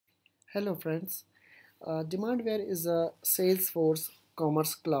Hello friends, Demandware is a Salesforce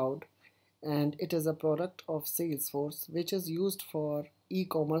commerce cloud and it is a product of Salesforce which is used for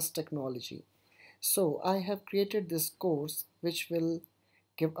e-commerce technology. So I have created this course which will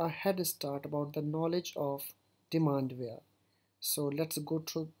give a head start about the knowledge of Demandware. So let's go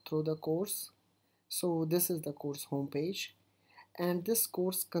through the course. So this is the course homepage and this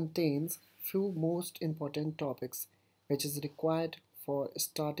course contains few most important topics which is required for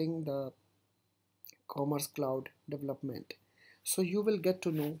starting the commerce cloud development. So you will get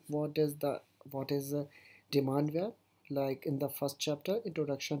to know what is demandware, like in the first chapter,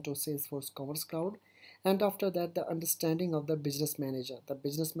 introduction to Salesforce commerce cloud, and after that the understanding of the business manager. The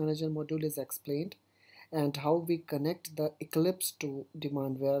business manager module is explained, and how we connect the eclipse to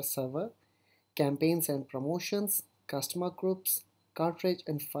demandware server, campaigns and promotions, customer groups, cartridge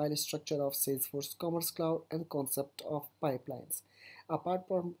and file structure of Salesforce Commerce Cloud, and concept of pipelines. Apart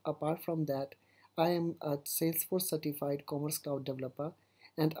from that, I am a Salesforce certified Commerce Cloud developer,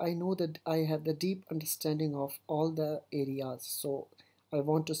 and I know that I have the deep understanding of all the areas. So I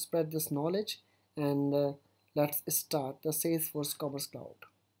want to spread this knowledge, and let's start the Salesforce Commerce Cloud.